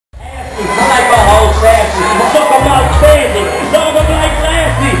I like my whole sassy. My fuck, I'm outstanding. Dog, I'm like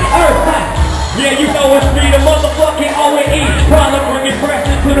Lassie. Yeah, you know it's me, the motherfucking O&E. Problem bringing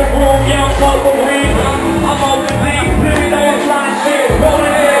pressure to the room, yeah, I'm fucking I'm on the beat, living on fly shit.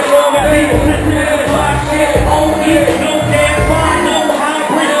 Rolling head, rolling beat, sitting in the fly shit. O&E, no damn fine, no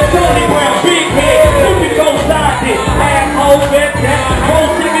hybrid. Tony Brown, big head, you can go side it. Asshole, bed back, whole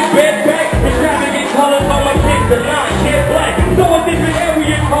chicken bed back. Extravagant colors on my kick, the line, shit black. So a different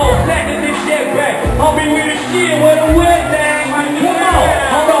area called stacking this shit back. I'll be with the shit with a wet down. Come on,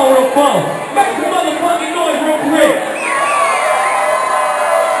 I'm on the phone. Make some motherfucking noise real quick.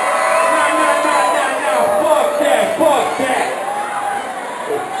 Fuck that.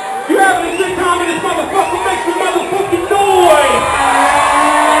 You having a good time in this motherfucker? Make some motherfucking noise.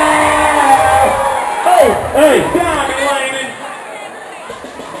 Hey, Diamond Layman.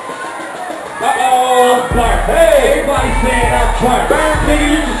 I'm burnt. Hey, everybody saying I'm burnt. Burn, nigga,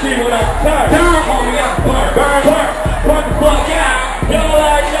 you can see what I'm burnt. Burn, homie, I'm burnt. Burn the fuck out. Y'all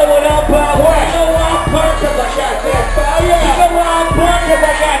like know what I'm about. You know I'm burnt cause I got that fire. You know I'm burnt cause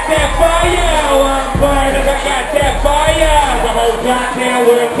I got that fire. I'm burnt cause I got that fire. The whole goddamn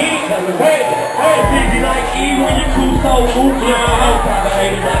world king. Hey, it's easy like E when you do so move. Yeah, I'm kind of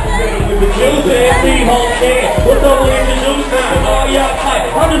hating like the middle with the juice. See, whole thing. What's up with the news now? All y'all tight.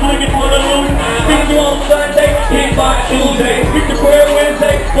 I'm just looking for the loot. Think you on Sunday, hit by Tuesday. Get your prayer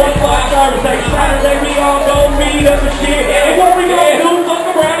Wednesday, one by Thursday. Saturday we all gon' meet up and shit. And what we gon' do?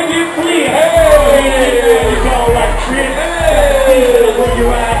 Fuck around and get free. Hey, you go like shit. Hey, when you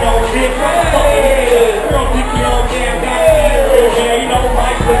ride on shit. Girl, think you on damn goddamn. Yeah, you know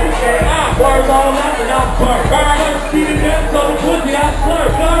Mike with the shit. Words all out and I'm burnt. Burn, see the gun, so the pussy I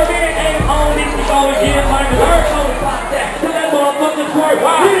slurp. Slurp it, ain't on it, you go again like the earth. On the top that, till that motherfucker twerk.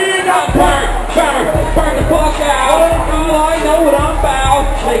 Yeah, I'm burnt. Burn the fuck out. I know what I'm about.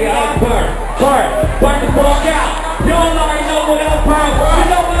 Nigga, I'm burnt. Burn the fuck out. Y'all already know what I'm about. You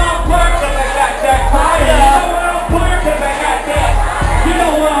know what I'm burnt cause I got that fire. You know what I'm burnt cause I got that. You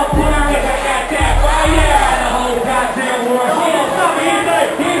know what I'm burnt cause I got that fire. The whole goddamn world. Hold on, stop me.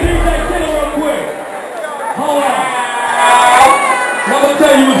 Here's sit real quick. Hold on. I'm gonna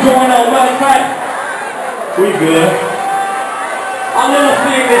tell you what's going on, matter of fact. We good. I'll never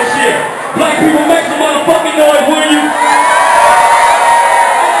sing this shit. Black people, make some motherfucking noise, will you?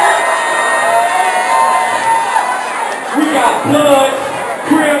 We got blood,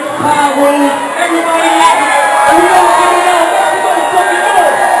 crib, pyro, everybody out here. And we all get it out. Make some motherfucking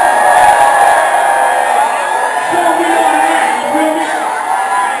noise. Show me how to act, you feel me?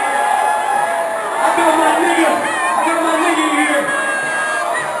 I got my nigga here. I got my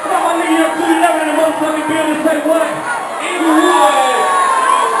nigga here 211 in the motherfucking building. Say what? Inglewood.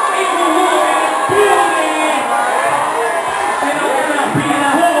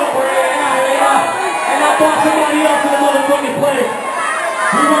 Somebody else in the motherfucking place.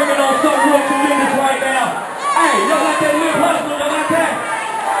 We're working on something real tremendous right now. Hey, y'all got that lip hustle? Y'all got that?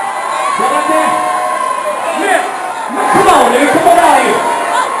 Y'all got that? Lip! Come on, nigga. Come on out here.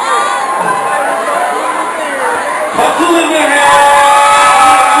 Hustle in your hand.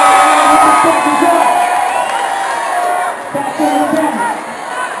 What the fuck is that? Stop doing that.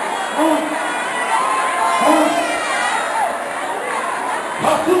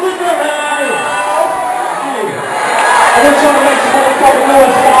 Hustle in your hand. I just want to make some motherfucking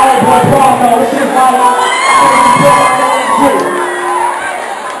noise for all of my Bravo. This is my life.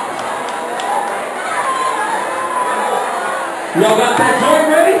 Y'all got that joint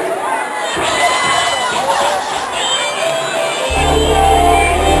ready?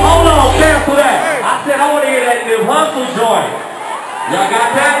 Hold on, cancel that. I said I want to hear that new hustle joint. Y'all got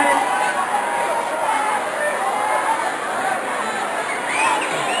that?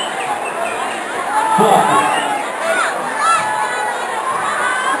 Fuck it.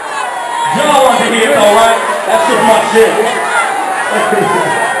 Y'all want to hear it though, right? That's just my shit.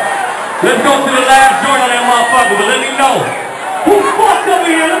 Let's go to the last joint on that motherfucker, but let me know.